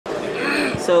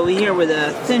So we're here with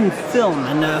ThinFilm,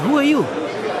 and who are you?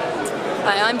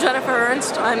 Hi, I'm Jennifer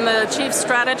Ernst. I'm the Chief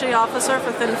Strategy Officer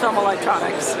for ThinFilm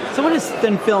Electronics. So what is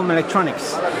ThinFilm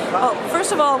Electronics? Well,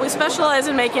 first of all, we specialize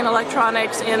in making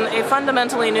electronics in a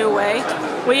fundamentally new way.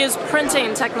 We use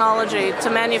printing technology to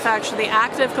manufacture the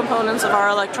active components of our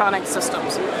electronic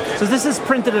systems. So this is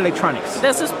printed electronics?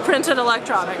 This is printed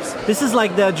electronics. This is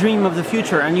like the dream of the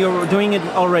future, and you're doing it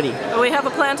already? We have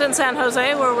a plant in San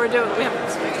Jose where we're doing...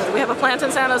 We have a plant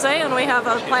in San Jose, and we have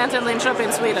a plant in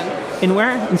Linköping, Sweden. In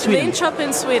where? In Sweden?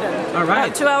 Linköping, Sweden. All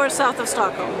right. 2 hours south of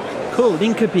Stockholm. Cool,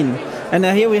 Linköping. And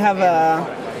here we have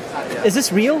is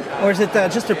this real, or is it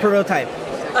just a prototype?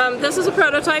 This is a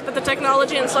prototype, but the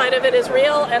technology inside of it is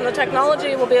real, and the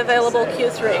technology will be available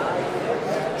Q3.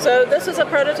 So this is a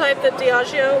prototype that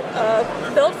Diageo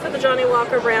built for the Johnnie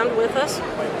Walker brand with us.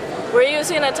 We're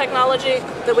using a technology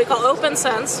that we call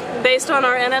OpenSense, based on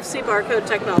our NFC barcode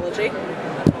technology.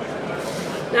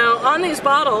 Now, on these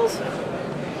bottles,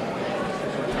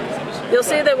 you'll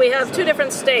see that we have two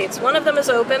different states. One of them is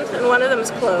open, and one of them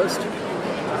is closed.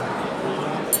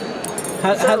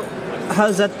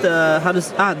 How's that? The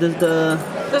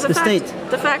state?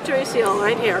 The factory seal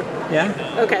right here. Yeah.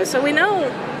 Okay, so we know.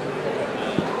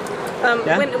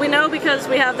 We know because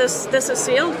we have this is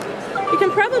sealed. You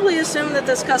can probably assume that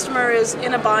this customer is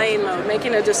in a buying mode,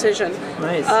 making a decision.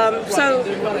 Nice. So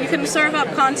you can serve up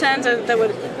content that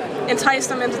would entice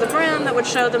them into the brand, that would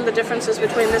show them the differences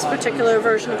between this particular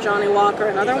version of Johnnie Walker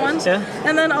and other ones,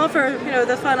 and then offer,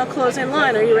 the final closing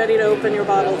line. Are you ready to open your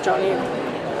bottle of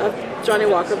Johnnie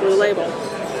Walker Blue Label?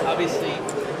 Obviously.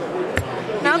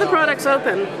 Now the product's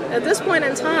open. At this point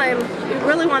in time, you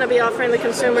really want to be offering the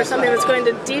consumer something that's going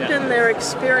to deepen their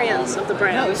experience of the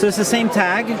brand. So it's the same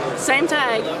tag? Same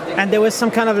tag. And there was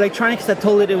some kind of electronics that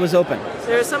told it was open?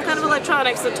 There's some kind of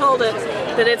electronics that told it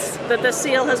that the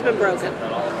seal has been broken.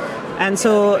 And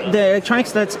so the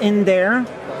electronics that's in there,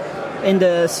 in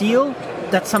the seal,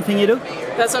 that's something you do?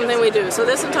 That's something we do. So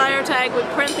this entire tag, we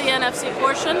print the NFC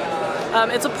portion.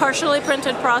 It's a partially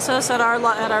printed process at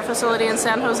our facility in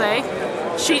San Jose,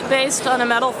 sheet-based on a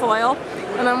metal foil,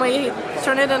 and then we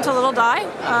turn it into a little die,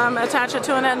 attach it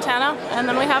to an antenna, and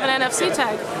then we have an NFC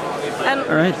tag. And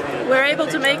we're able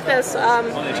to make this,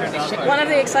 one of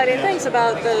the exciting things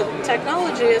about the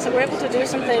technology is that we're able to do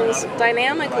some things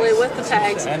dynamically with the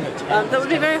tags that would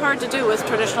be very hard to do with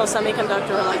traditional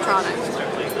semiconductor electronics.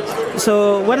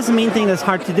 So what is the main thing that's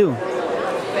hard to do?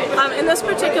 In this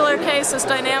particular case, this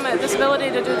ability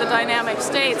to do the dynamic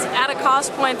states at a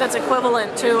cost point that's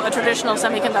equivalent to a traditional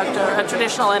semiconductor, a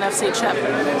traditional NFC chip.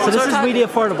 So this is really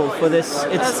affordable for this?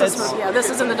 This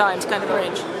is in the dimes kind of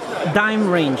range. Dime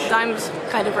range? Dimes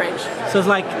kind of range. So it's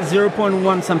like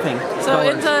 0.1 something? So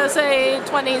into, say,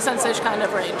 20 cents-ish kind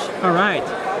of range. All right.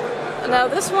 Now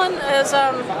this one is,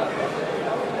 I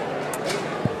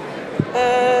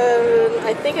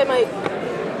think I might,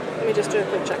 let me just do a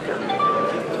quick check here.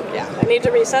 Yeah, I need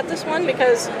to reset this one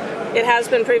because it has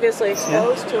been previously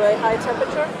exposed to a high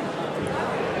temperature.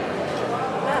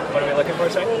 What are we looking for,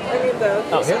 sorry? I need the...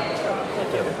 Oh, here?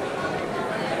 Thank you.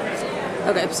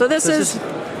 Okay, so this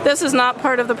is not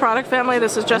part of the product family.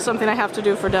 This is just something I have to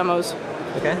do for demos.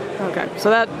 Okay. Okay, so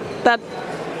that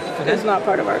is not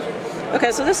part of ours.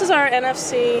 Okay, so this is our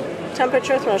NFC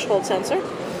temperature threshold sensor.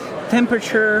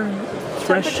 Temperature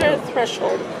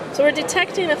threshold. So we're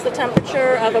detecting if the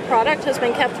temperature of a product has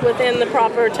been kept within the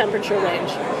proper temperature range.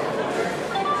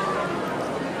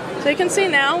 So you can see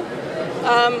now,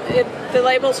 the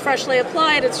label's freshly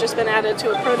applied, it's just been added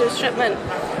to a produce shipment,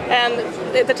 and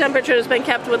the temperature has been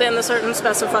kept within the certain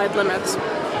specified limits.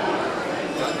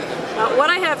 What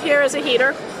I have here is a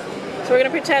heater. So we're going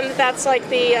to pretend that that's like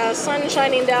the sun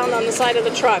shining down on the side of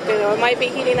the truck. It might be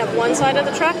heating up one side of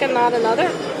the truck and not another.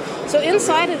 So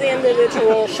inside of the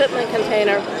individual shipment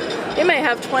container, you may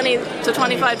have 20 to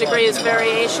 25 degrees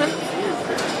variation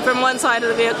from one side of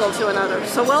the vehicle to another.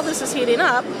 So while this is heating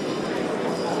up,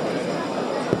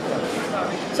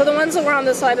 so the ones that were on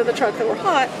the side of the truck that were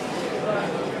hot,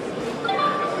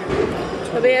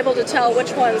 we'll be able to tell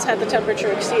which ones had the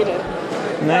temperature exceeded.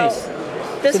 Nice.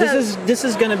 This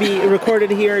is going to be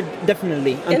recorded here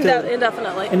definitely.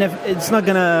 Indefinitely. And it's not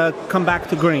going to come back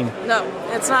to green. No,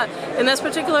 it's not. In this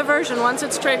particular version, once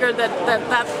it's triggered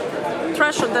that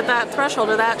threshold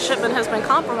or that shipment has been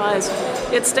compromised,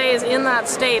 it stays in that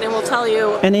state and will tell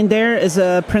you. And in there is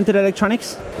printed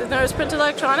electronics? There's printed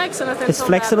electronics and a thin It's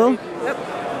flexible? battery.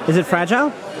 Yep. Is it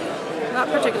fragile? Not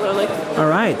particularly. All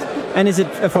right. And is it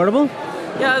affordable?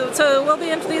 Yeah, so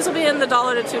these will be in the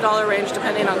 $1 to $2 range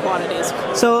depending on quantities.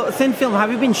 So ThinFilm, have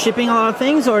you been shipping a lot of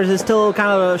things, or is it still kind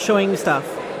of showing stuff?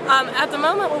 At the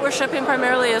moment, what we're shipping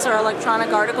primarily is our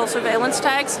electronic article surveillance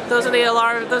tags. Those are the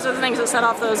alarm. Those are the things that set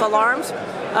off those alarms.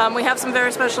 We have some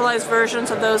very specialized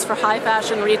versions of those for high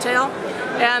fashion retail.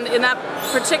 And in that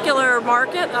particular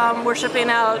market, we're shipping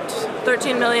out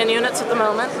 13 million units at the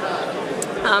moment.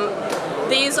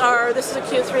 This is a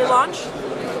Q3 launch.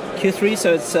 Q3,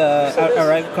 so it's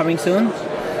coming soon?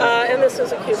 And this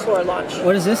is a Q4 launch.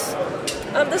 What is this?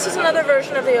 This is another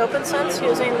version of the OpenSense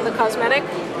using the cosmetic.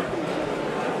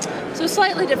 So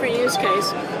slightly different use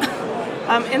case.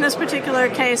 In this particular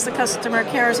case, the customer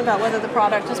cares about whether the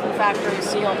product has been factory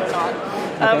sealed or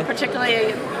not,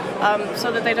 particularly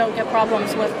so that they don't get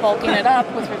problems with bulking it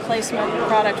up with replacement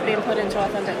product being put into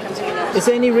authentic containers. Is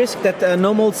there any risk that a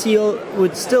no-mold seal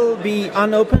would still be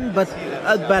unopened, but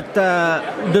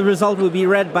the result will be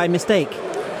read by mistake?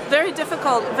 Very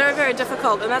difficult, very, very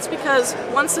difficult, and that's because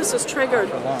once this is triggered,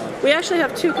 we actually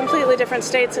have two completely different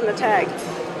states in the tag.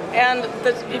 And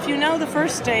if you know the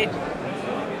first state,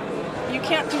 you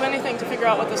can't do anything to figure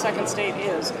out what the second state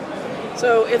is.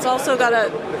 So it's also got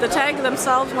the tag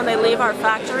themselves, when they leave our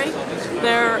factory,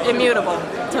 they're immutable.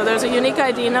 So there's a unique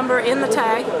ID number in the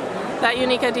tag. That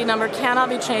unique ID number cannot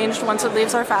be changed once it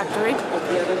leaves our factory.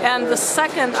 And the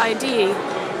second ID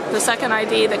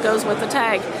that goes with the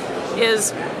tag,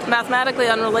 is mathematically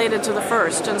unrelated to the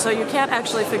first, and so you can't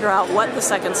actually figure out what the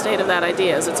second state of that ID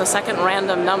is. It's a second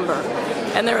random number,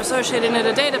 and they're associated in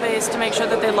a database to make sure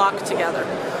that they lock together.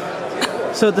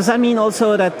 So does that mean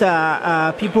also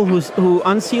that people who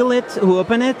unseal it, who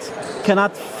open it,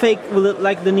 cannot fake,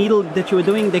 like the needle that you were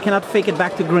doing, they cannot fake it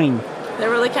back to green? They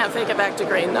really can't fake it back to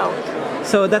green, no.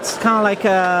 So that's kind of like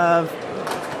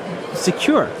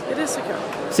secure. It is secure.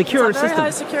 Secure it's a very system. high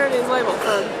security label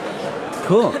for.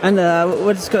 Cool. And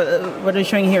what are you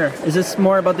showing here? Is this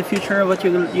more about the future, what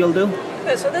you'll do?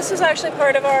 Okay, so this is actually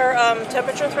part of our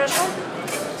temperature threshold.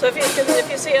 So if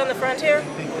you see on the front here,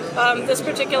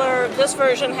 this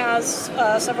version has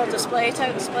several displays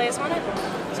on it.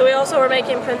 So we also are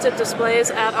making printed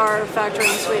displays at our factory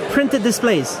in Sweden. Printed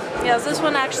displays? Yes, this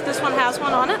one has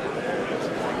one on it.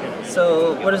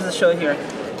 So what does this show here?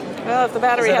 Well, if the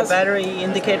battery has a battery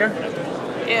indicator?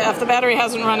 Yeah, if the battery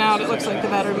hasn't run out, it looks like the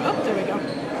battery. Oh, there we go.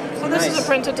 So this is a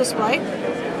printed display.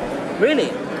 Really?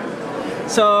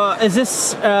 So is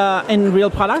this in real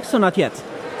products or not yet?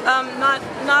 Not.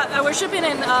 We're shipping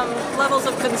in levels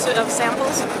of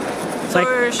samples. So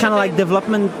like kind of like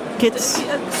development kits.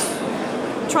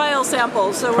 Trial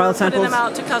samples. So we're putting them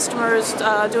out to customers,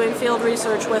 doing field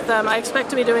research with them. I expect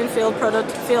to be doing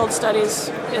field studies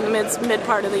in the mid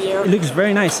part of the year. It looks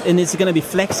very nice, and it's going to be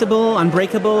flexible,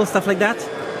 unbreakable, stuff like that.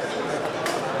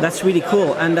 That's really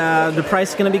cool. And the price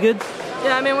is going to be good?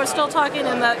 Yeah, I mean, we're still talking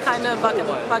in that kind of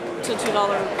 $1 to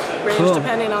 $2 range,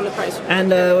 depending on the price.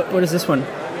 And what is this one?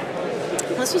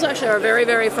 This was actually our very,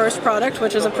 very first product,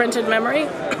 which is a printed memory.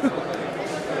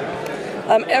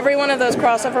 Every one of those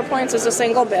crossover points is a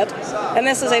single bit, and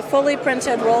this is a fully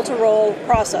printed roll-to-roll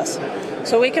process.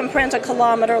 So we can print a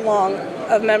kilometer long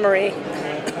of memory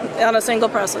on a single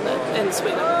press in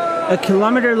Sweden. A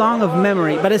kilometer long of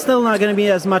memory, but it's still not going to be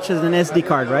as much as an SD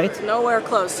card, right? Nowhere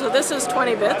close. So this is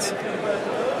 20 bits.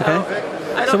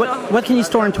 Okay. So what can you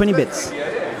store in 20 bits?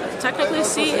 Technically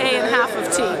C, A, and half of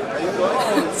T.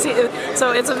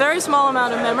 So it's a very small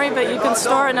amount of memory, but you can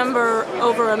store a number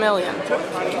over 1 million.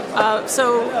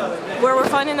 So where we're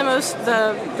finding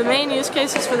the main use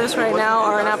cases for this right now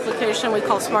are an application we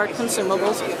call Smart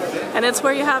Consumables, and it's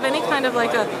where you have any kind of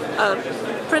like a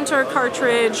printer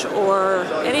cartridge or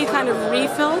any kind of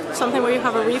refill, something where you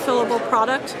have a refillable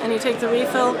product, and you take the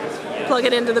refill, plug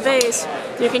it into the base.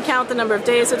 You can count the number of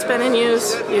days it's been in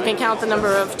use, you can count the number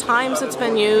of times it's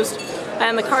been used,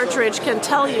 and the cartridge can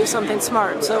tell you something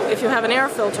smart. So if you have an air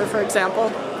filter, for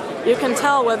example, you can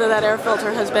tell whether that air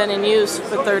filter has been in use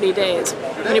for 30 days.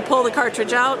 When you pull the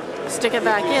cartridge out, stick it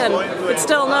back in, it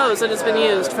still knows that it's been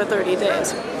used for 30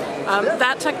 days.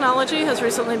 That technology has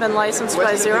recently been licensed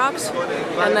by Xerox,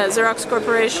 and the Xerox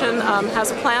Corporation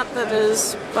has a plant that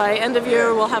is, by end of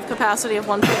year, will have capacity of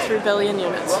 1.3 billion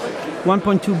units.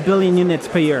 1.2 billion units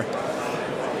per year.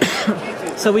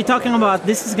 So we're talking about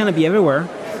this is going to be everywhere.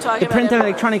 The printed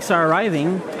electronics are arriving.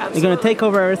 Absolutely. They're going to take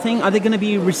over everything. Are they going to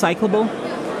be recyclable?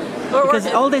 Because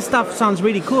all this stuff sounds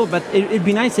really cool, but it'd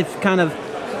be nice if kind of,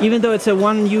 even though it's a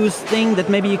one-use thing, that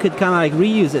maybe you could kind of like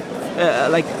reuse it.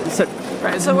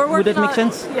 Right, so we're working Would that make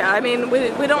sense? Yeah, I mean,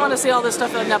 we don't want to see all this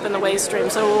stuff ending up in the waste stream,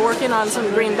 so we're working on some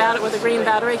with a green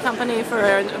battery company for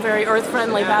a very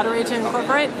earth-friendly battery to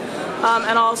incorporate,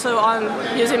 and also on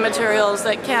using materials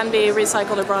that can be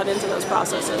recycled or brought into those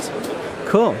processes.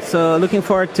 Cool. So looking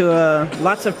forward to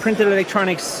lots of printed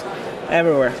electronics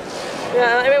everywhere.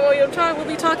 Yeah, I mean, we'll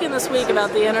be talking this week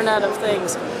about the Internet of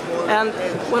Things. And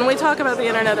when we talk about the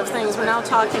Internet of Things, we're now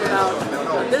talking about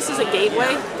this is a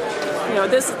gateway. You know,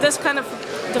 this kind of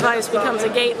device becomes a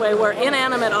gateway where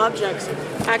inanimate objects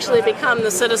actually become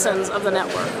the citizens of the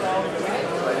network.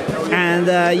 And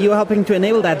you're helping to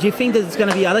enable that. Do you think that there's going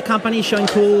to be other companies showing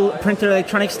cool printed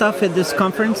electronic stuff at this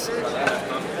conference? I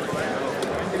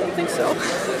don't think so.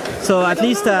 So at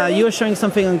least you're showing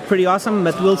something pretty awesome,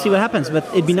 but we'll see what happens. But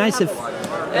it'd be nice if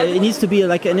it needs to be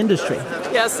like an industry.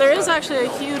 Yes, there is actually a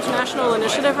huge national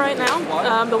initiative right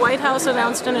now. The White House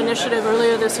announced an initiative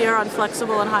earlier this year on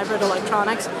flexible and hybrid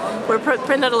electronics, where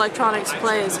printed electronics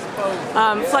plays.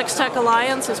 Flex Tech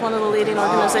Alliance is one of the leading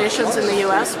organizations in the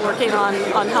U.S. working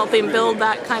on helping build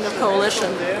that kind of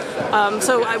coalition.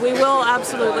 So we will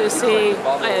absolutely see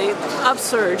an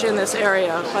upsurge in this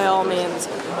area by all means.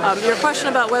 Your question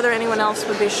about whether anyone else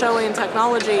would be showing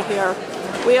technology here,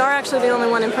 we are actually the only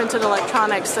one in printed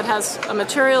electronics that has a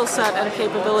material set and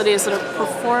capabilities that are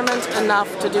performant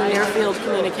enough to do near-field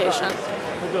communication.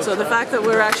 So the fact that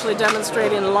we're actually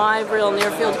demonstrating live, real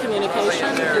near-field communication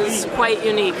is quite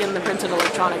unique in the printed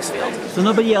electronics field. So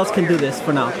nobody else can do this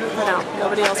for now? For now,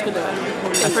 nobody else can do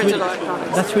it in printed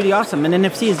electronics. That's really awesome. And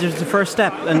NFC is just the first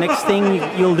step. The next thing,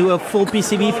 you'll do a full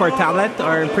PCB for a tablet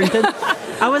or printed.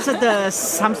 I was at the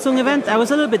Samsung event. I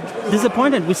was a little bit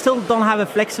disappointed. We still don't have a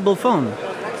flexible phone.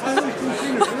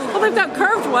 Well, they've got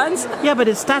curved ones. Yeah, but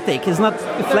it's static. It's not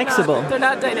flexible. They're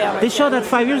not dynamic. They showed that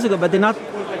 5 years ago, but they're not.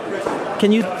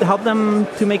 Can you help them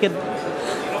to make it?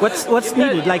 What's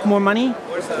needed? Like more money?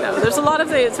 No, there's a lot of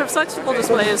things. For flexible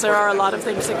displays, there are a lot of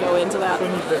things that go into that.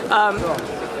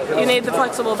 You need the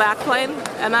flexible backplane,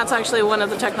 and that's actually one of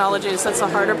the technologies that's the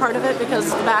harder part of it, because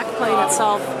the backplane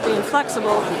itself being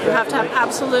flexible, you have to have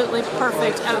absolutely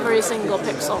perfect every single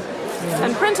pixel.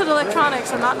 And printed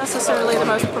electronics are not necessarily the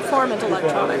most performant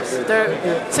electronics.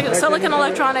 Silicon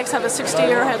electronics have a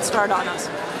 60-year head start on us.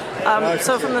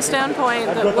 So from the standpoint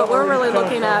that what we're really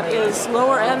looking at is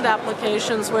lower-end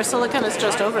applications where silicon is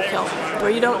just overkill,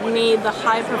 where you don't need the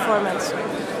high performance.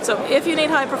 So if you need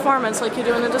high performance, like you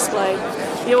do in a display,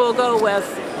 you will go with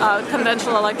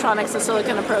conventional electronics, the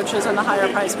silicon approaches, and the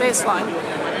higher price baseline.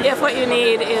 If what you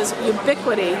need is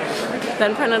ubiquity,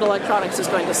 then printed electronics is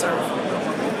going to serve.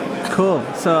 Cool.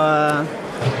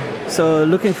 So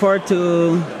looking forward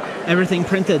to everything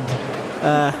printed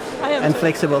and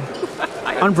flexible,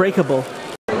 unbreakable.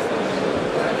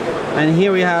 And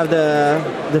here we have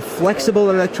the flexible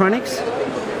electronics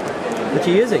that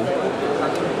you're using.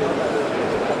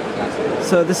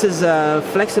 So this is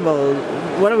flexible.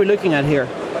 What are we looking at here?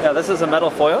 Yeah, this is a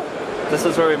metal foil. This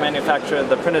is where we manufacture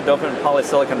the printed dopant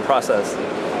polysilicon process.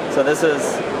 So this is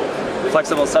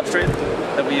flexible substrate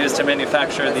that we use to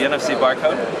manufacture the NFC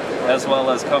barcode, as well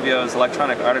as Covio's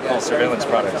electronic article surveillance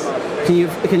products.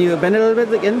 Can you bend it a little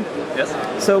bit again?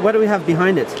 Yes. So what do we have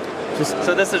behind it?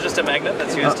 So this is just a magnet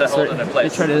that's used to hold it in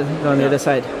place. Let me try to go on the other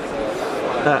side.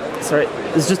 Sorry,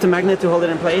 it's just a magnet to hold it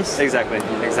in place? Exactly,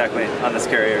 on this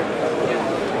carrier.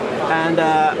 And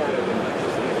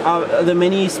the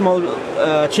many small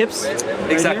chips?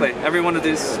 Exactly. Every one of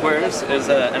these squares is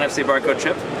an NFC barcode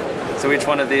chip. So each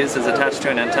one of these is attached to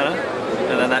an antenna,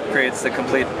 and then that creates the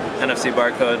complete NFC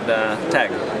barcode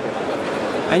tag.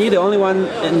 And you're the only one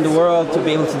in the world to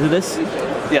be able to do this?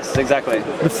 Yes, exactly.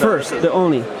 The first, the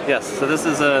only? Yes, so this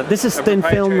is a... This is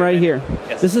ThinFilm right here.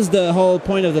 Yes. This is the whole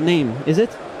point of the name, is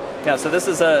it? Yeah, so this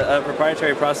is a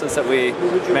proprietary process that we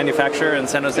manufacture in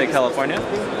San Jose, California,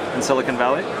 in Silicon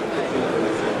Valley.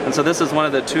 And so this is one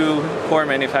of the two core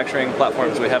manufacturing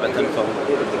platforms we have at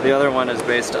ThinFilm. The other one is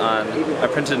based on a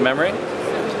printed memory,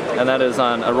 and that is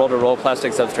on a roll-to-roll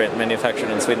plastic substrate manufactured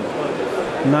in Sweden.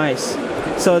 Nice.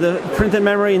 So the printed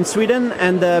memory in Sweden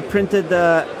and the printed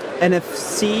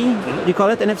NFC, you call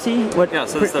it NFC? What? Yeah,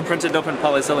 so it's the printed dopant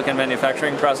polysilicon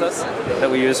manufacturing process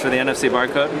that we use for the NFC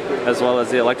barcode, as well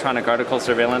as the electronic article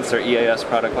surveillance, or EAS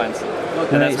product lines.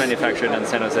 And that's manufactured in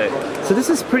San Jose. So this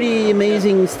is pretty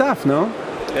amazing stuff, no?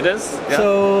 It is, yeah.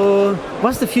 So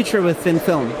what's the future with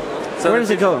ThinFilm? So where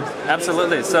does it go?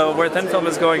 Absolutely. So where ThinFilm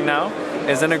is going now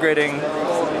is integrating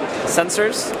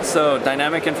sensors, so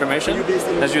dynamic information.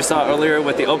 As you saw earlier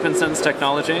with the OpenSense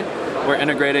technology, we're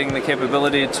integrating the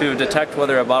capability to detect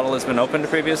whether a bottle has been opened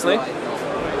previously.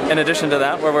 In addition to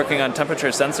that, we're working on temperature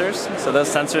sensors. So those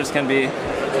sensors can be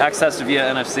accessed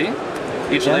via NFC.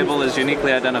 Each label is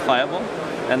uniquely identifiable.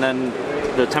 And then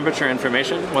the temperature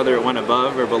information, whether it went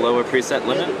above or below a preset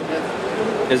limit,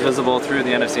 is visible through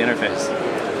the NFC interface.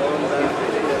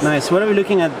 Nice. What are we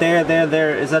looking at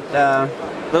there? Is that...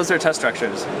 Those are test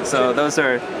structures. So those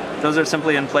are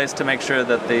simply in place to make sure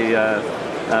that the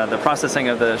the processing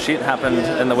of the sheet happened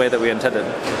in the way that we intended.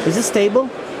 Is it stable?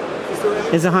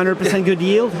 Is 100% good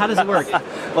yield? How does it work?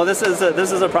 Well, this is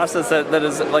a process that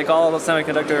is like all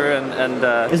semiconductor and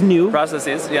is new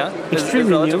processes. Yeah,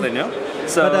 extremely relatively new.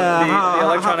 So the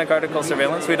electronic article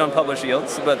surveillance, we don't publish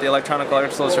yields, but the electronic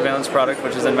article surveillance product,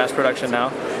 which is in mass production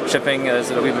now, shipping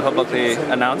as we've publicly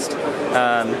announced,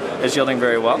 is yielding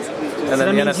very well. And so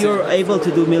then that means NFC, you're able to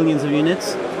do millions of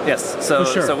units? Yes. So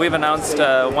for sure. So we've announced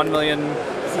 1 million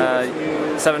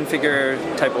 7-figure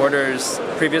type orders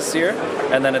previous year,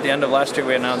 and then at the end of last year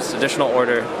we announced additional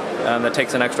order that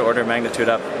takes an extra order of magnitude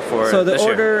up for so the this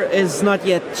year. order is not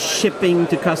yet shipping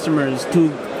to customers,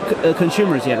 to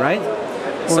consumers yet, right?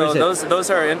 So those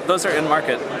are in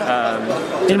market.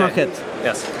 In market.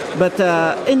 Yes. But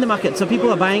in the market, so people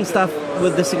are buying stuff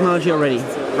with this technology already.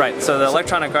 Right. So the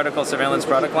electronic article surveillance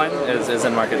product line is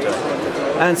in market today.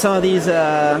 And some of these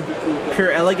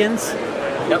pure elegance.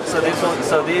 Yep. So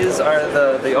these are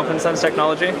the OpenSense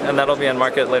technology, and that'll be in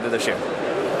market later this year.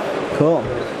 Cool.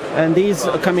 And these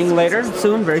are coming later,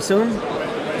 soon, very soon.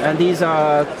 And these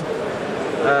are.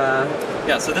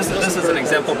 Yeah. So this is an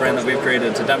example brand that we've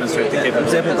created to demonstrate the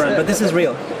capability. Example brand, but this is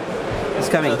real. It's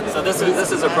coming. So this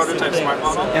is a prototype smart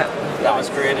model. Yeah. That was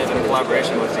created in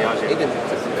collaboration with Diageo.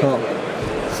 Cool.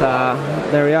 So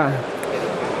there we are.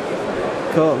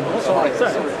 Cool.